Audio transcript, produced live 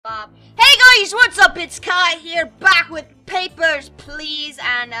Hey guys, what's up? It's Kai here, back with Papers, Please.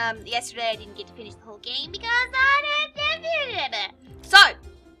 And yesterday I didn't get to finish the whole game because so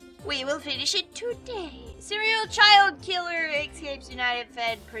we will finish it today. Serial child killer escapes United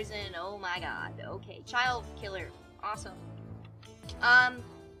Fed prison. Oh my god. Okay, child killer. Awesome. Do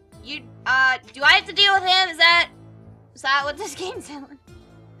I have to deal with him? Is that what this game's on?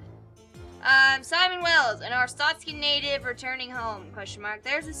 Simon Wells, an Arstotzky native returning home, question mark.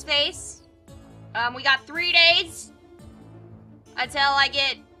 There's his face. We got 3 days until I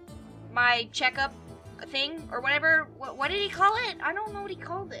get my checkup thing, or whatever. What did he call it? I don't know what he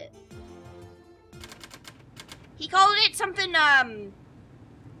called it. He called it something, I don't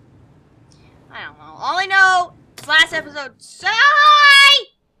know. All I know is last episode,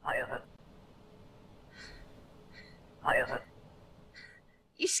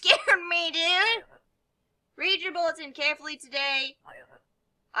 You scared me, dude! Read your bulletin carefully today.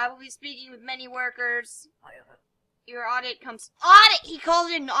 I will be speaking with many workers. Your audit comes... Audit! He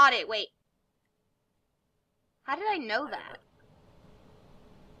called it an audit. Wait. How did I know that?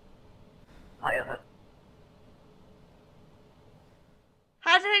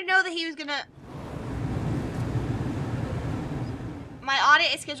 How did I know that he was gonna... My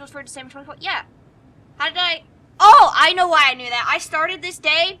audit is scheduled for December 24th. Yeah. How did I... Oh, I know why I knew that. I started this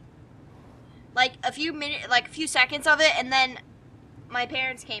day, like a few seconds of it, and then my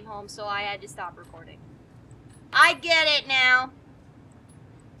parents came home, so I had to stop recording. I get it now.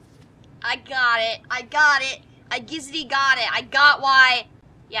 I got it. I gizzity got it. I got why.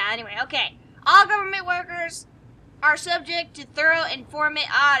 Yeah, anyway, okay. All government workers are subject to thorough informant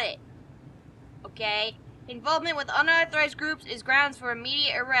audit. Okay. Involvement with unauthorized groups is grounds for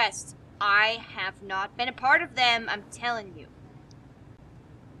immediate arrest. I have not been a part of them, I'm telling you.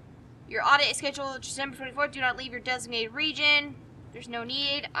 Your audit is scheduled December 24th. Do not leave your designated region. There's no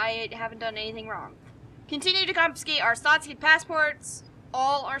need. I haven't done anything wrong. Continue to confiscate Arstotzky passports.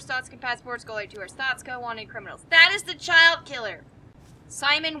 All Arstotzky passports going to Arstotzka wanted criminals. That is the child killer.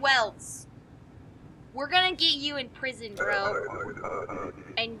 Simon Wells. We're gonna get you in prison, bro.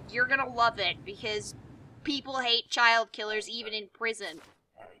 And you're gonna love it, because people hate child killers even in prison.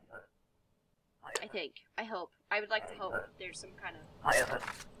 I think. I hope. I would like to hope there's some kind of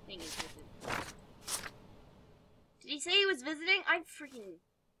thing he's visiting. Did he say he was visiting? I freaking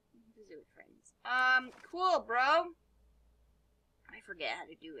visit with friends. Cool, bro. I forget how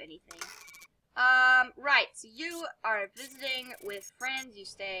to do anything. Right. So you are visiting with friends. You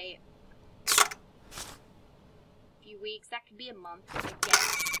stay a few weeks. That could be a month, I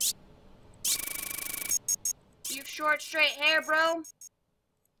guess. You have short, straight hair, bro.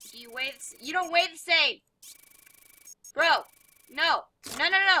 Do you weigh you don't weigh the same. Bro, no.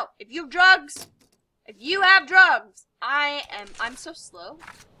 No. If you have drugs, I'm so slow.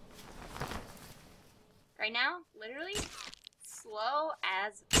 Right now, literally, slow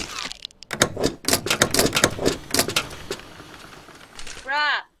as pie.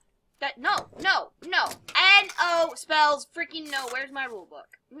 Bruh. No. N-O spells freaking no. Where's my rule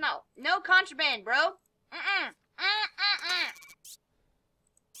book? No contraband, bro.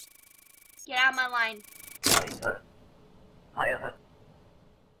 Get out of my line.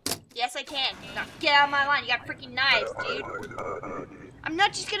 Yes, I can. No, get out of my line. You got freaking knives, dude. I'm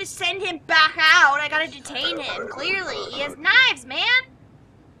not just gonna send him back out. I gotta detain him. Clearly, he has knives, man.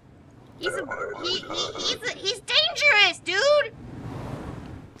 He's dangerous, dude.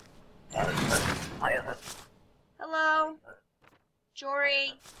 Hello,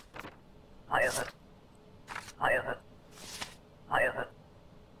 Jory.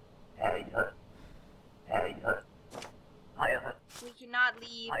 We cannot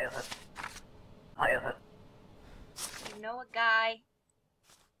leave. You know a guy.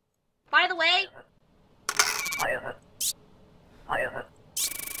 By the way,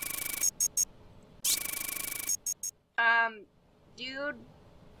 dude,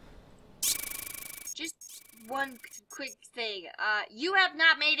 just one quick thing. You have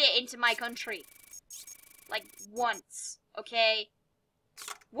not made it into my country. Like, once, okay?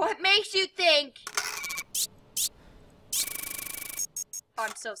 What makes you think... Oh,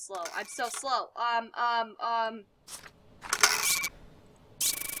 I'm so slow.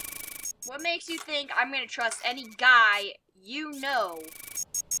 What makes you think I'm gonna trust any guy you know?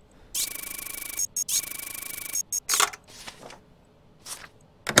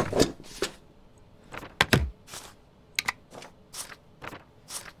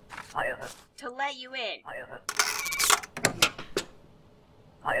 To let you in.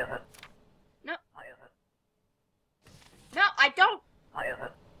 No. No, I don't.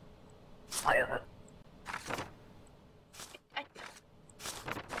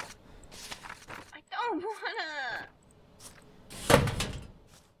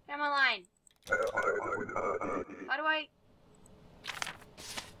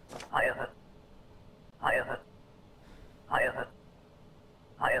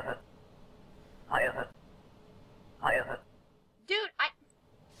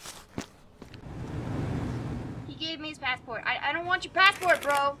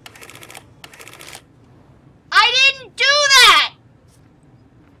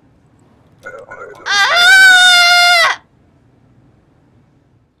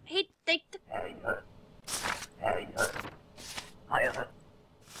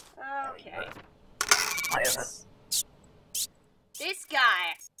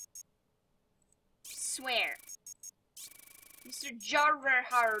 Swear. Mr.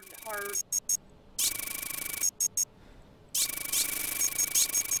 Fireheart.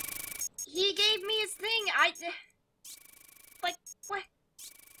 He gave me his thing. Like, what?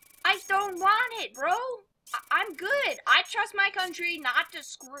 I don't want it, bro. I'm good. I trust my country not to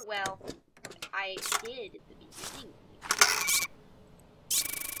screw. Well, I did at the beginning.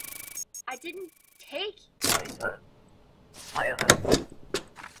 I didn't take.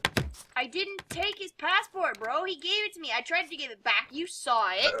 I didn't take his passport, bro. He gave it to me. I tried to give it back. You saw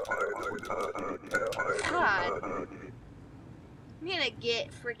it. God. I'm gonna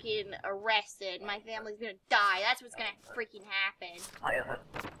get freaking arrested. My family's gonna die. That's what's gonna freaking happen.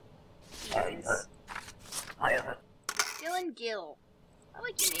 Jesus. Dylan Gill. I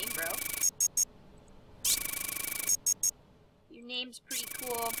like your name, bro. Your name's pretty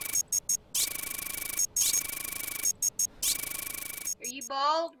cool. Are you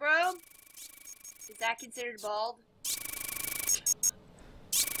bald, bro? Is that considered bald?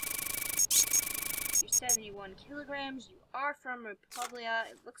 You're 71 kilograms. You are from Republia.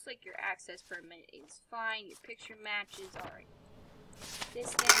 It looks like your access permit is fine. Your picture matches. Alright.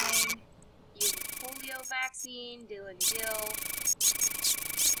 This thing. You have a polio vaccine. Dylan Gill.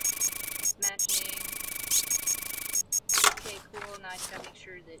 It's matching. Okay, cool. Now I just gotta make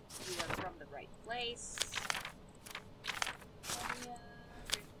sure that you are from the right place. There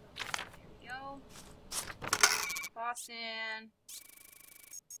we go. Boston.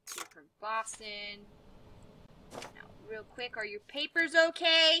 You're from Boston. Now, real quick, are your papers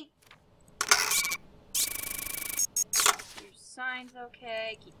okay? Your sign's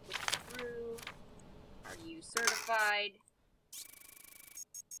okay. Keep looking through. Are you certified?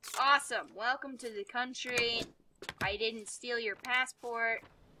 Awesome. Welcome to the country. I didn't steal your passport.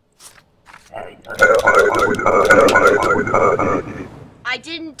 I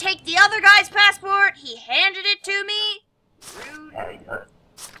didn't take the other guy's passport. He handed it to me. Rude.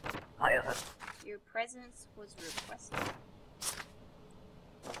 Your presence was requested.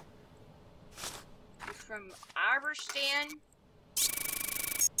 You're from Arverstan.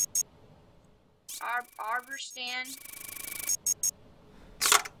 Arverstan.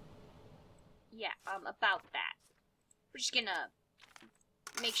 Yeah, about that. We're just gonna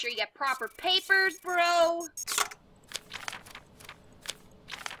make sure you got proper papers, bro.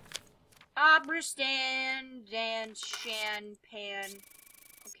 Arverstan, Dan, Shan, Pan.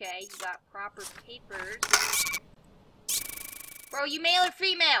 Okay, you got proper papers. Bro, you male or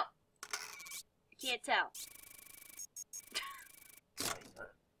female? I can't tell.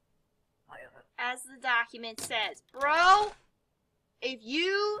 As the document says. Bro, if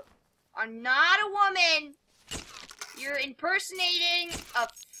you are not a woman, you're impersonating a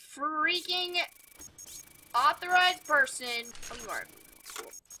freaking authorized person. Oh, you are.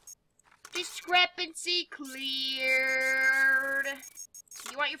 Cool. Discrepancy cleared.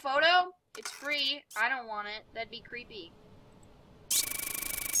 You want your photo? It's free. I don't want it. That'd be creepy.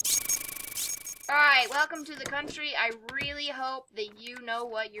 Alright, welcome to the country. I really hope that you know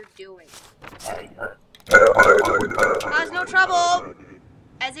what you're doing. Cause no trouble.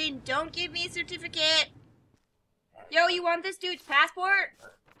 As in, don't give me a certificate. Yo, you want this dude's passport?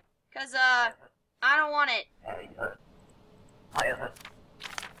 Cause, I don't want it.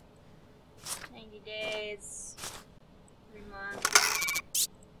 90 days. 3 months.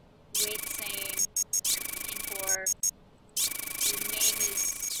 Weight the same. Import. Your name is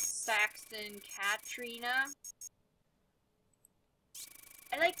Saxton Katrina.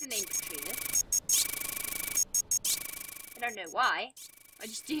 I like the name Katrina. I don't know why. I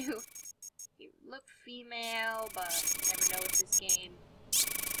just do. You look female, but you never know with this game.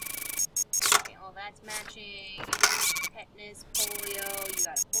 Okay, all that's matching. Tetanus, polio. You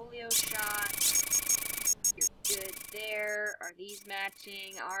got a polio shot. You're good there. Are these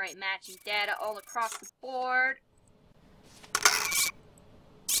matching? Alright, matching data all across the board.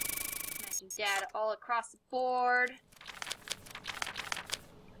 Matching data all across the board.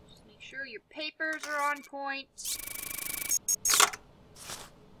 Just make sure your papers are on point.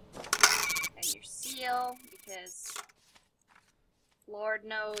 And your seal, because Lord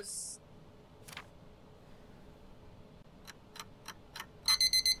knows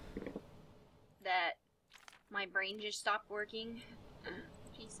that my brain just stopped working.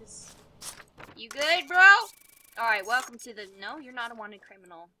 Jesus. You good, bro? Alright, welcome to the... No, you're not a wanted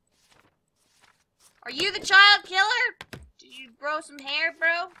criminal. Are you the child killer? Did you grow some hair,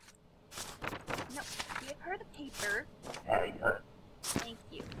 bro? No, give her the paper. Thank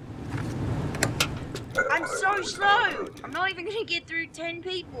you. I'm so slow! I'm not even gonna get through 10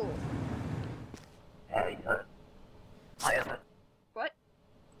 people. What?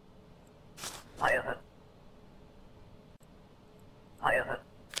 Fireheart. Fireheart.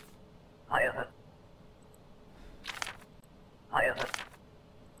 Fireheart. Fireheart.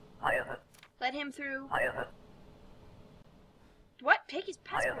 Fireheart. Let him through. Fireheart. What? Take his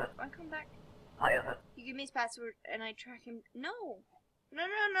passport. Fireheart. I come back. Fireheart. You give me his password and I track him. No. No,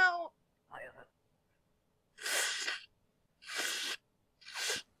 no, no. Fireheart.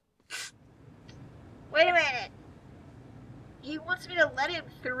 Wait a minute. He wants me to let him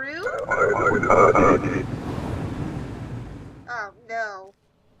through? Oh, no.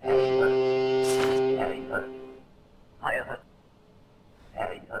 Fireheart.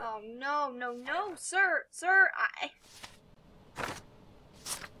 Oh, no, no, no, sir. Sir,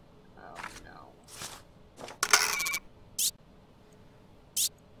 Oh, no.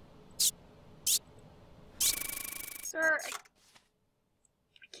 Sir, I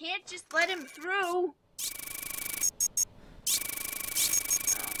can't just let him through.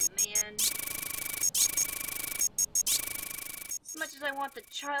 Oh, man. As much as I want the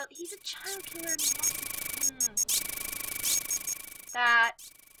child, he's a child killer. That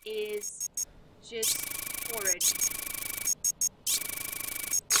is just horrid.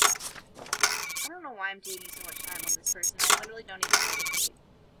 I don't know why I'm taking so much time on this person. I literally don't even know what to do.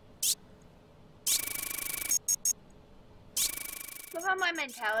 Love how my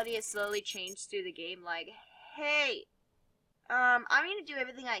mentality has slowly changed through the game. Like, hey, I'm gonna do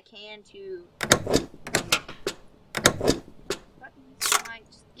everything I can to. Fine,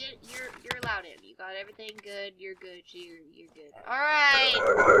 just get. You're allowed in. You got everything good. You're good. You're good. All right.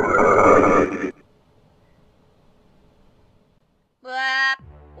 Whap,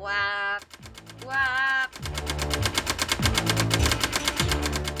 whap, whap.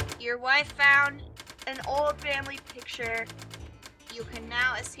 Your wife found an old family picture. You can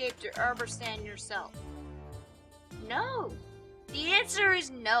now escape to Herberstand yourself. No. The answer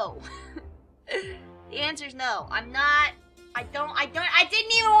is no. The answer is no. I'm not. I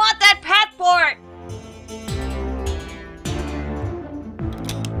didn't even want that passport.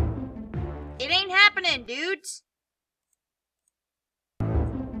 It ain't happening, dudes.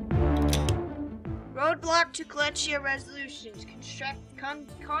 Roadblock to Colletia resolutions.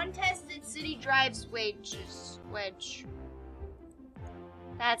 Contested city drives wedge.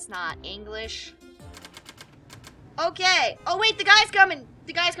 That's not English. Okay. Oh wait, the guy's coming.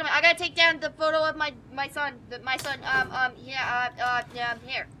 The guy's coming. I gotta take down the photo of my son.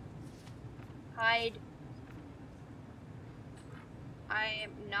 Here. Hide. I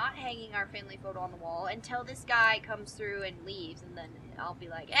am not hanging our family photo on the wall until this guy comes through and leaves, and then I'll be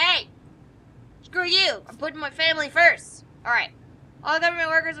like, hey, screw you. I'm putting my family first. All right. All government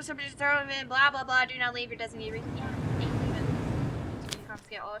workers are subject to throw in, blah blah blah. Do not leave your designated reason. Yeah.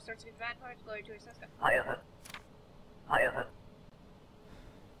 Confiscate all sorts of bad parts. Glory to a suspect. Fireheart. Fireheart.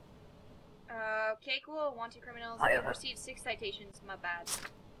 Okay, cool. Wanted criminals. I I've received 6 citations. My bad.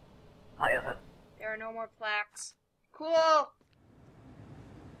 Fireheart. There are no more plaques. Cool.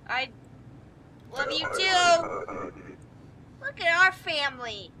 I love you too. Look at our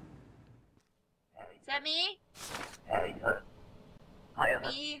family. Is that me? Fireheart.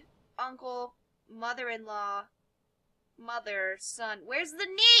 Me, uncle, mother-in-law, mother, son. Where's the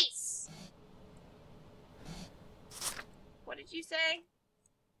niece? What did you say?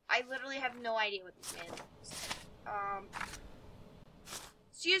 I literally have no idea what this man said.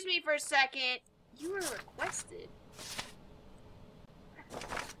 Excuse me for a second. You were requested.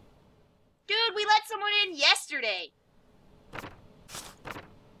 Dude, we let someone in yesterday.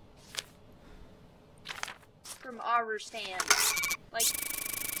 From our stand. Like,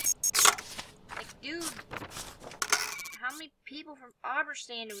 dude, how many people from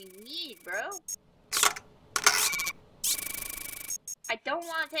Auberstand do we need, bro? I don't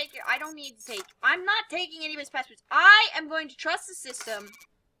want to take it. I don't need to take. I'm not taking anybody's passports. I am going to trust the system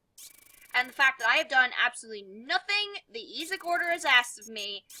and the fact that I have done absolutely nothing the EZIC order has asked of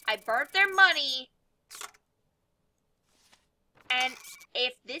me. I burnt their money. And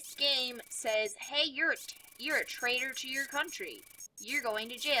if this game says, hey, you're a traitor to your country, you're going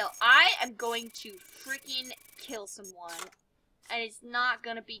to jail, I am going to freaking kill someone. And it's not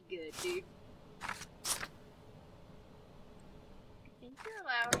gonna be good, dude. I think you're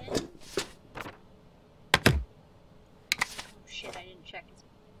allowed in. Oh shit, I didn't check his...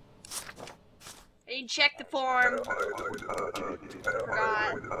 I didn't check the form.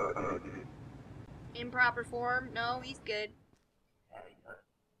 Forgot. Improper form? No, he's good.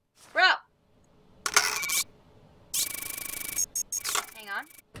 Bro! Hang on.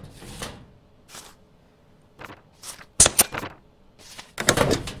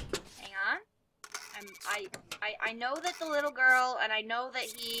 Hang on. I know that the little girl, and I know that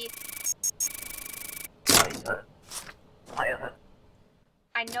he Fireheart.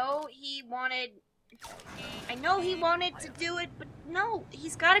 I know he wanted to do it, but no,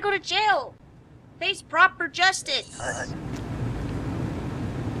 he's gotta go to jail. Face proper justice.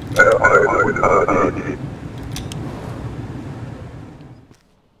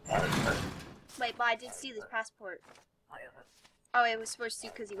 Wait, but I did see this passport. Oh, it was supposed to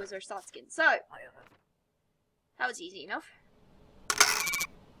because he was our soft skin. So, that was easy enough.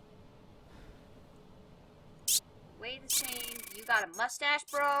 Way the same. You got a mustache,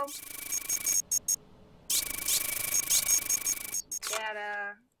 bro.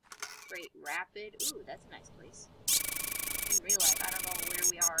 Data. Great Rapid. Ooh, that's a nice place. In real life, I don't know where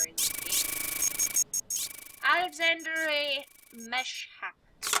we are in the game. Alexander A. Meshhap.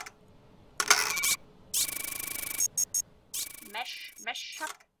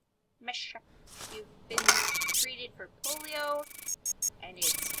 Meshhap. You've been treated for polio, and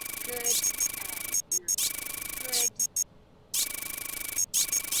it's good, and you're good.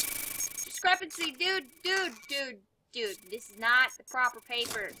 Discrepancy, dude. This is not the proper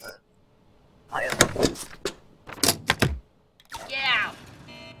papers. Get out.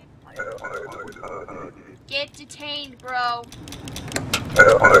 Get detained, bro.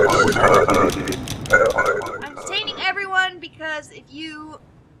 I'm detaining everyone because if you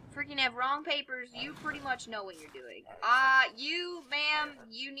freaking have wrong papers, you pretty much know what you're doing. You, ma'am,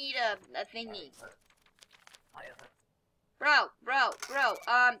 you need a thingy. Bro,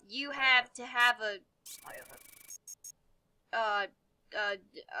 you have to have a,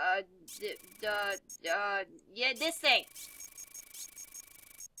 yeah, this thing.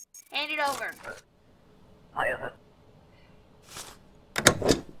 Hand it over.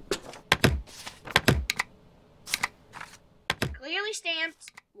 Clearly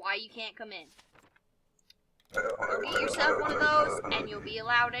stamped why you can't come in. Go get yourself one of those, and you'll be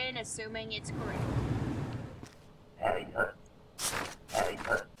allowed in, assuming it's correct.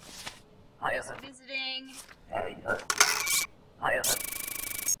 Just visiting.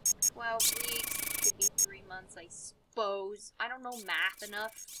 12 weeks, could be 3 months, I suppose. I don't know math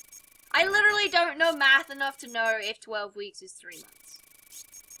enough. I literally don't know math enough to know if 12 weeks is 3 months.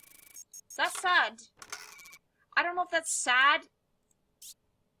 That's sad. I don't know if that's sad,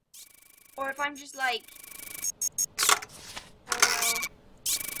 or if I'm just like,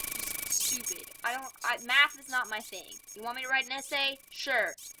 stupid. Math is not my thing. You want me to write an essay?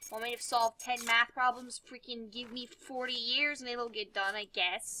 Sure. Want me to solve 10 math problems? Freaking give me 40 years and it'll get done, I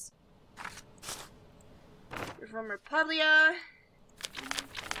guess. You're from Republia.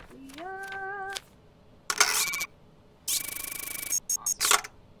 Awesome.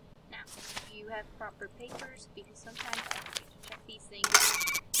 Now, do you have proper papers? Because sometimes I have to check these things.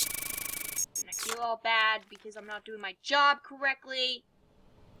 And I feel all bad because I'm not doing my job correctly.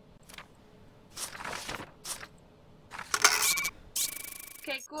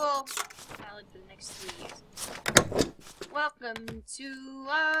 Okay, cool. Valid for the next 3 years. Welcome to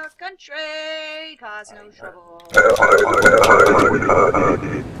our country. Cause no trouble.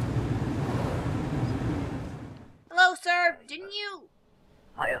 Hello, sir. Didn't you?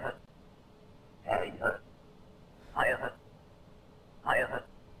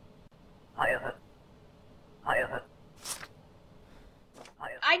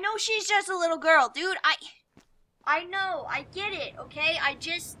 I know she's just a little girl, dude. I know, I get it, okay?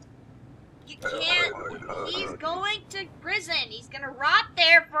 You can't, he's going to prison. He's gonna rot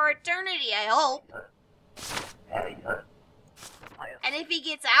there for eternity, I hope. And if he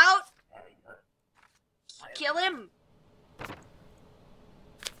gets out, kill him.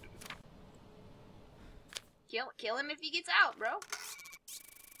 Kill him if he gets out, bro.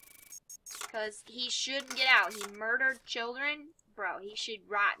 Because he shouldn't get out. He murdered children. Bro, he should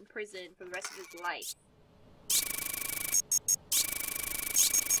rot in prison for the rest of his life.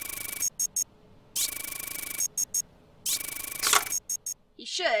 He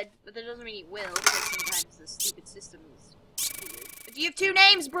should, but that doesn't mean he will, because sometimes the stupid system is weird. But you have 2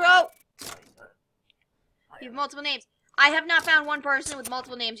 names, bro! You have multiple names. I have not found one person with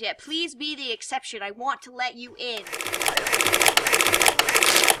multiple names yet. Please be the exception. I want to let you in.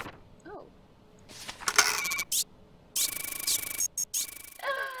 Oh.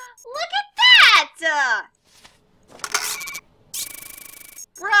 Look at that!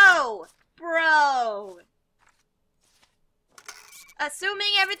 Bro!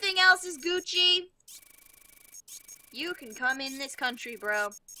 Assuming everything else is Gucci, you can come in this country, bro.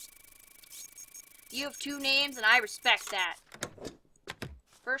 You have 2 names, and I respect that.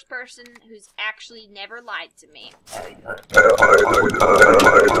 First person who's actually never lied to me.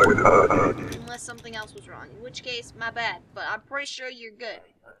 Unless something else was wrong, in which case, my bad. But I'm pretty sure you're good.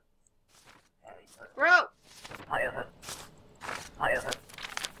 Bro! Fireheart. Fireheart.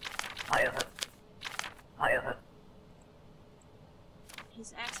 Fireheart. Fireheart.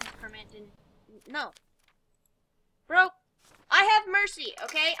 His access permit didn't... No. Bro, I have mercy,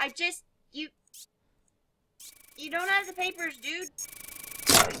 okay? You don't have the papers, dude.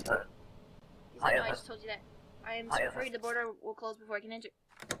 Fireheart. He's like, no, I just told you that. I am so afraid the border will close before I can enter.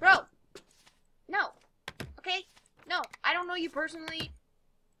 Bro! No. Okay? No, I don't know you personally.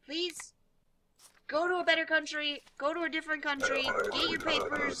 Please. Go to a better country. Go to a different country. Get your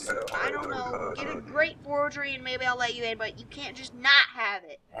papers. I don't know. Get a great forgery and maybe I'll let you in, but you can't just not have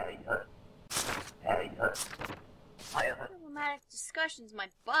it. Fireheart. Fireheart. Fireheart. Diplomatic discussions, my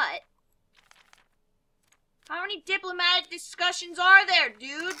butt. How many diplomatic discussions are there,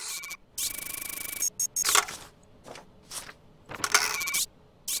 dudes?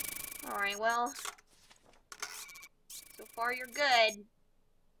 Alright, well. So far you're good.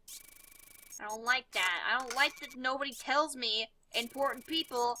 I don't like that. I don't like that nobody tells me important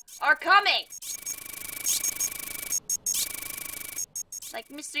people are coming! Like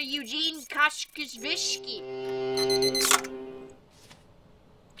Mr. Eugene Kashkishvishki.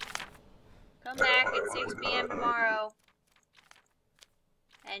 Come back at 6 p.m. tomorrow.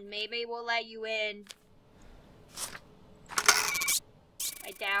 And maybe we'll let you in.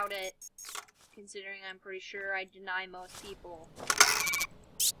 I doubt it. Considering I'm pretty sure I deny most people.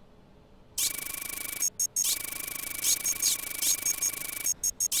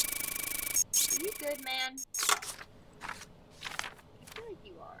 Are you good, man? I feel like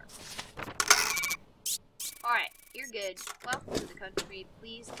you are. Alright, you're good. Welcome to the country.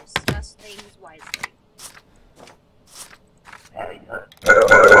 Please discuss things wisely.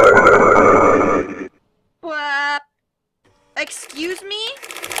 What? Excuse me?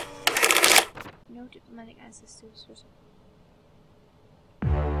 No diplomatic access to a source.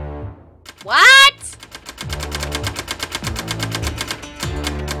 What?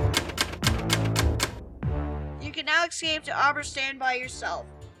 You can now escape to Oberstan by yourself.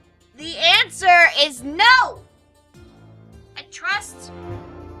 The answer is no! I trust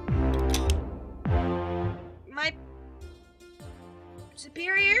my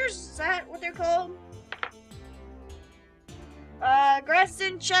superiors? Is that what they're called?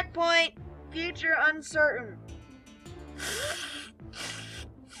 Greston checkpoint. Future uncertain.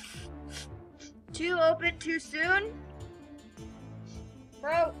 Too open too soon?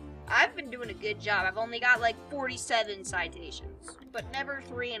 Bro, I've been doing a good job. I've only got like 47 citations, but never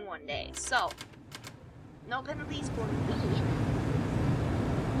 3 in one day. So, no penalties for me.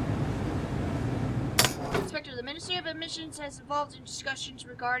 Inspector, the Ministry of Admissions has involved in discussions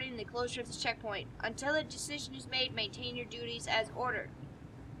regarding the closure of this checkpoint. Until a decision is made, maintain your duties as ordered.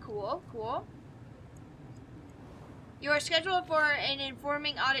 Cool, cool. You are scheduled for an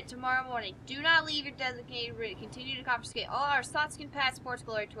informing audit tomorrow morning. Do not leave your designated route. Continue to confiscate all our Stotskin passports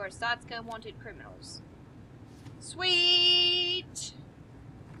belonging to our Stotskin wanted criminals. Sweet!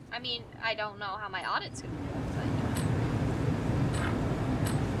 I mean, I don't know how my audit's gonna go.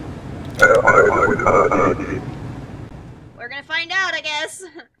 We're gonna find out, I guess.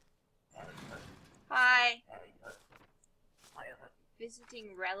 Hi.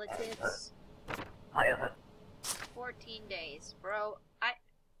 Visiting relatives. 14 days, bro.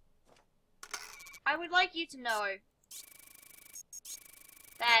 I would like you to know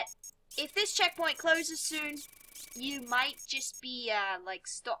that if this checkpoint closes soon, you might just be, like,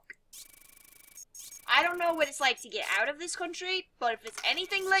 stuck. I don't know what it's like to get out of this country, but if it's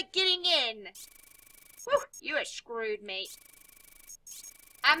anything like getting in, whew, you are screwed, mate.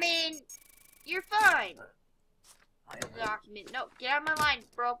 I mean, you're fine. Document. No, get out of my line,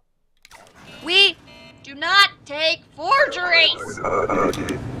 bro. We do not take forgeries!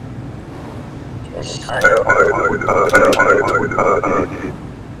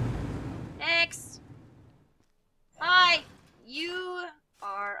 Next. Hi, you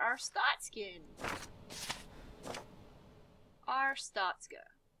are our Stotskin. Our Stotska.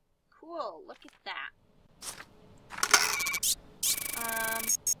 Cool, look at that.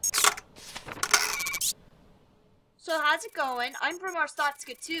 So how's it going? I'm from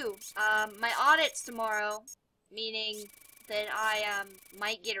Arstotska too. My audit's tomorrow, meaning that I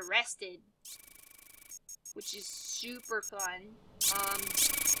might get arrested, which is super fun.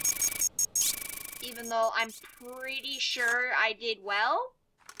 Even though I'm pretty sure I did well,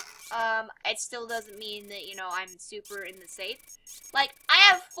 it still doesn't mean that, you know, I'm super in the safe. Like, I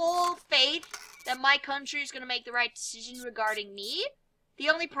have full faith that my country is gonna make the right decision regarding me. The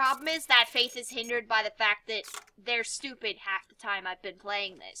only problem is that faith is hindered by the fact that they're stupid half the time I've been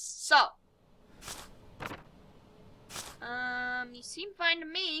playing this. So, you seem fine to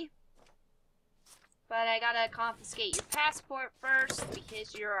me. But I gotta confiscate your passport first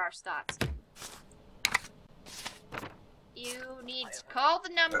because you're our stats. You need to call the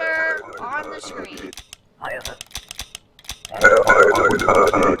number on the screen.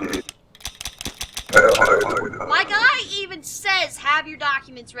 My guy even says have your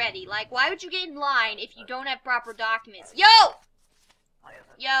documents ready. Like, why would you get in line if you don't have proper documents? Yo!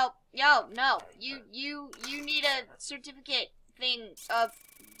 No. You need a certificate thing of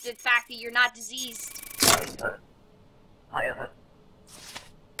the fact that you're not diseased.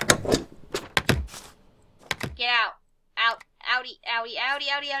 Get out. Outie.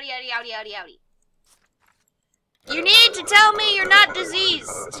 You need to tell me you're not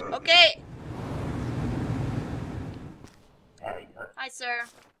diseased, okay? Hi, sir.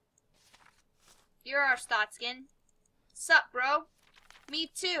 You're our Stotskin. Sup, bro?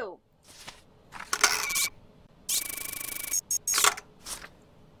 Me too.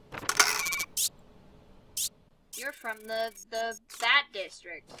 You're from that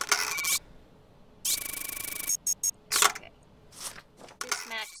district. Okay. This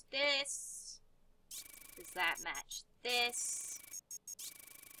match this. Does that match this?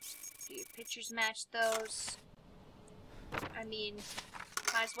 Do your pictures match those? I mean,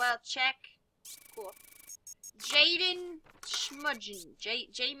 might as well check. Cool. Jaden Schmudgen.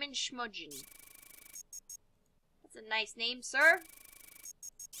 Jamin Schmudgen. That's a nice name, sir.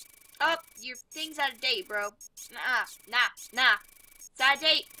 Oh, your thing's out of date, bro. Nah. It's out of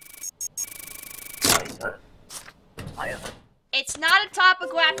date. It's not a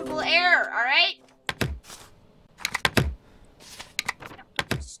topographical error, alright?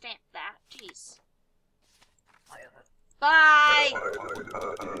 Stamp that. Jeez. Bye!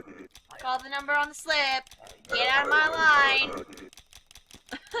 Call the number on the slip. Get out of my line.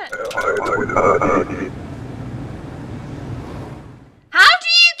 How do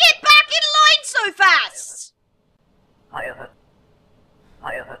you get back in line so fast?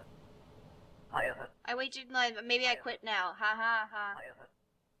 I waited in line, but maybe I quit now. Ha.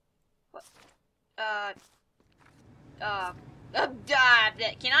 What?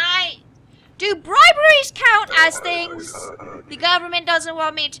 Can I? Do briberies count as things the government doesn't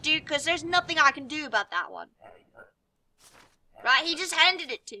want me to do? Because there's nothing I can do about that one. Right? He just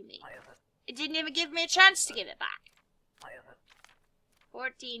handed it to me. It didn't even give me a chance to give it back.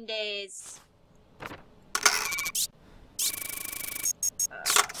 14 days.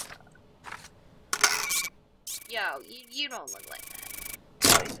 Yo, you don't look like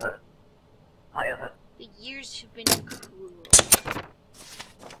that. The years have been cruel.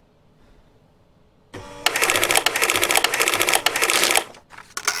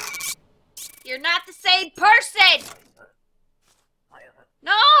 You're not the same person!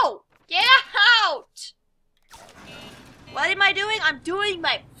 No! Get out! What am I doing? I'm doing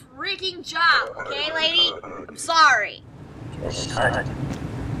my freaking job, okay, lady? I'm sorry.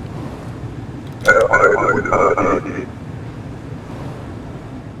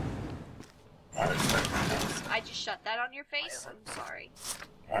 I just shut that on your face? I'm sorry.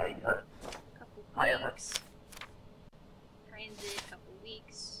 Couple weeks. Transit, couple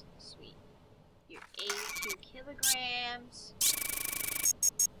weeks. Sweet. You're 82 kilograms.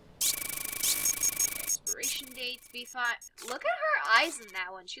 Expiration dates be fine. Look at her eyes in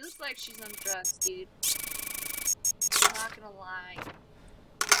that one. She looks like she's on drugs, dude. I'm not gonna lie.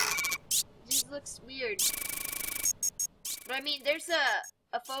 This looks weird. But I mean, there's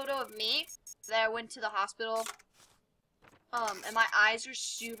a photo of me that I went to the hospital. And my eyes are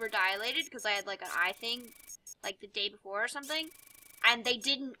super dilated because I had like an eye thing like the day before or something. And they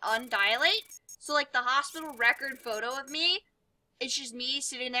didn't undilate. So like the hospital record photo of me, it's just me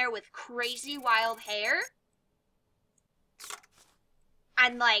sitting there with crazy wild hair.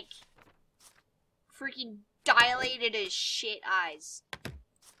 And like freaking dilated as shit eyes.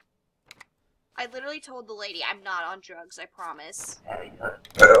 I literally told the lady I'm not on drugs, I promise. I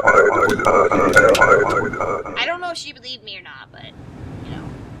don't know if she believed me or not, but, you know.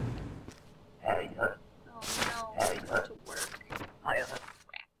 Oh no, I have to work. Crap.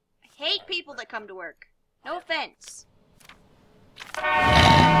 I hate people that come to work. No offense.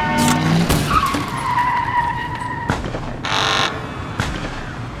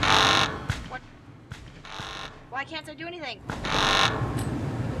 What? Why can't I do anything?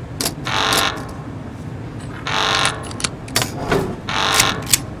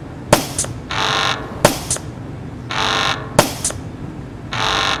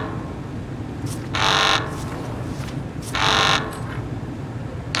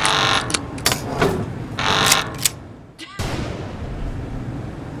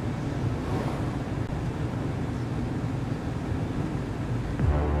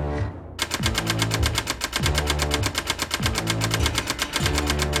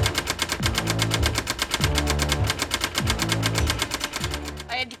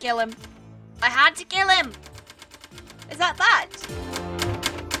 kill him. I had to kill him. Is that bad?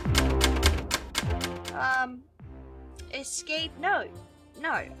 Escape? No.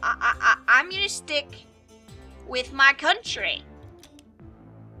 No. I'm gonna stick with my country.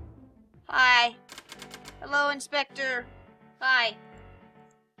 Hi. Hello, Inspector. Hi.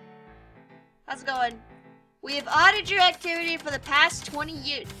 How's it going? We have audited your activity for the past 20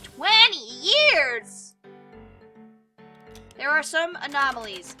 years. 20 years! There are some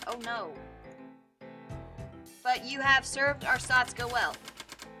anomalies. Oh no. But you have served our Satsuka well.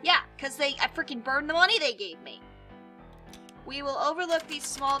 Yeah, because I freaking burned the money they gave me. We will overlook these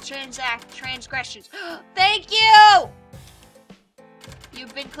small transgressions. Thank you!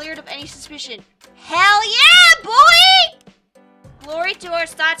 You've been cleared of any suspicion. Hell yeah, boy! Glory to our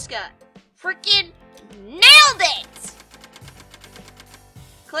Satsuka. Freaking nailed it!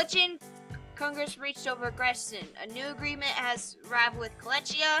 Kletchin Congress reached over Gresson. A new agreement has arrived with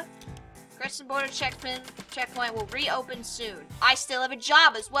Kolechia. Gresson border checkpoint will reopen soon. I still have a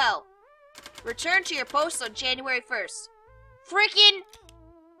job as well. Return to your post on January 1st. Freaking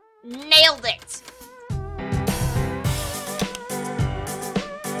nailed it!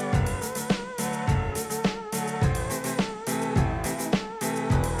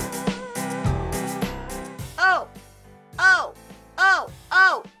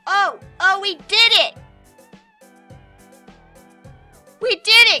 Oh, we did it! We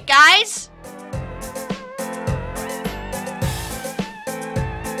did it, guys!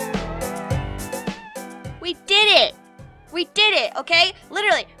 We did it! We did it, okay?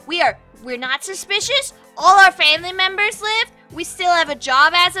 Literally, we're not suspicious. All our family members live. We still have a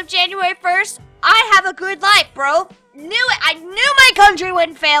job as of January 1st. I have a good life, bro. Knew it. I knew my country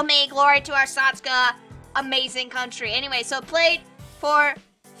wouldn't fail me. Glory to our Satsuka. Amazing country. Anyway, so played for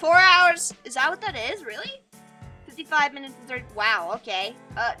 4 hours. Is that what that is? Really? 55 minutes and 30. Wow, okay.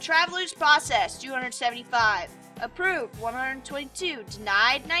 Travelers processed, 275. Approved, 122.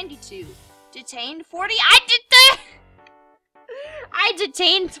 Denied, 92. Detained, 40. I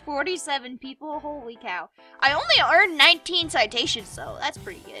detained 47 people. Holy cow. I only earned 19 citations, though. That's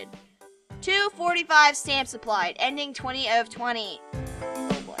pretty good. 245 stamps applied. Ending 20 of 20.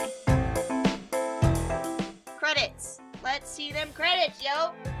 Oh boy. Credits. Let's see them credits,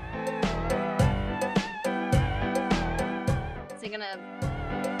 yo. Is it gonna...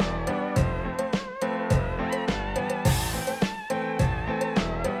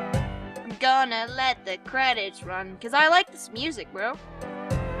 I'm gonna let the credits run, because I like this music, bro.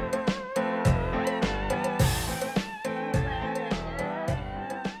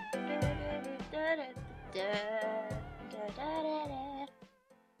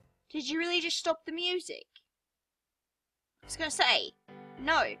 Did you really just stop the music? I was gonna say,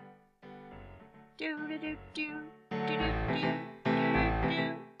 no.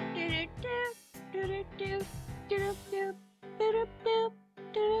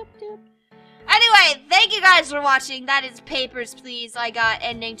 Anyway, thank you guys for watching. That is Papers, Please. I got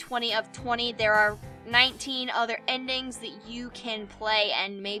ending 20 of 20. There are 19 other endings that you can play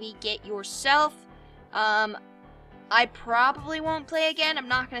and maybe get yourself. I probably won't play again. I'm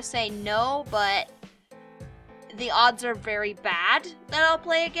not gonna say no, but the odds are very bad that I'll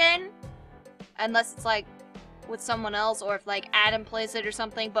play again. Unless it's like with someone else or if like Adam plays it or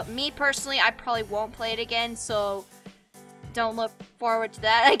something. But me personally, I probably won't play it again, so don't look forward to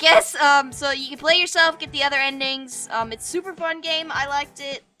that, I guess. So you can play yourself, get the other endings. It's a super fun game. I liked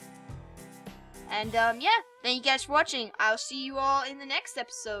it. And yeah, thank you guys for watching. I'll see you all in the next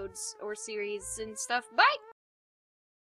episodes or series and stuff. Bye!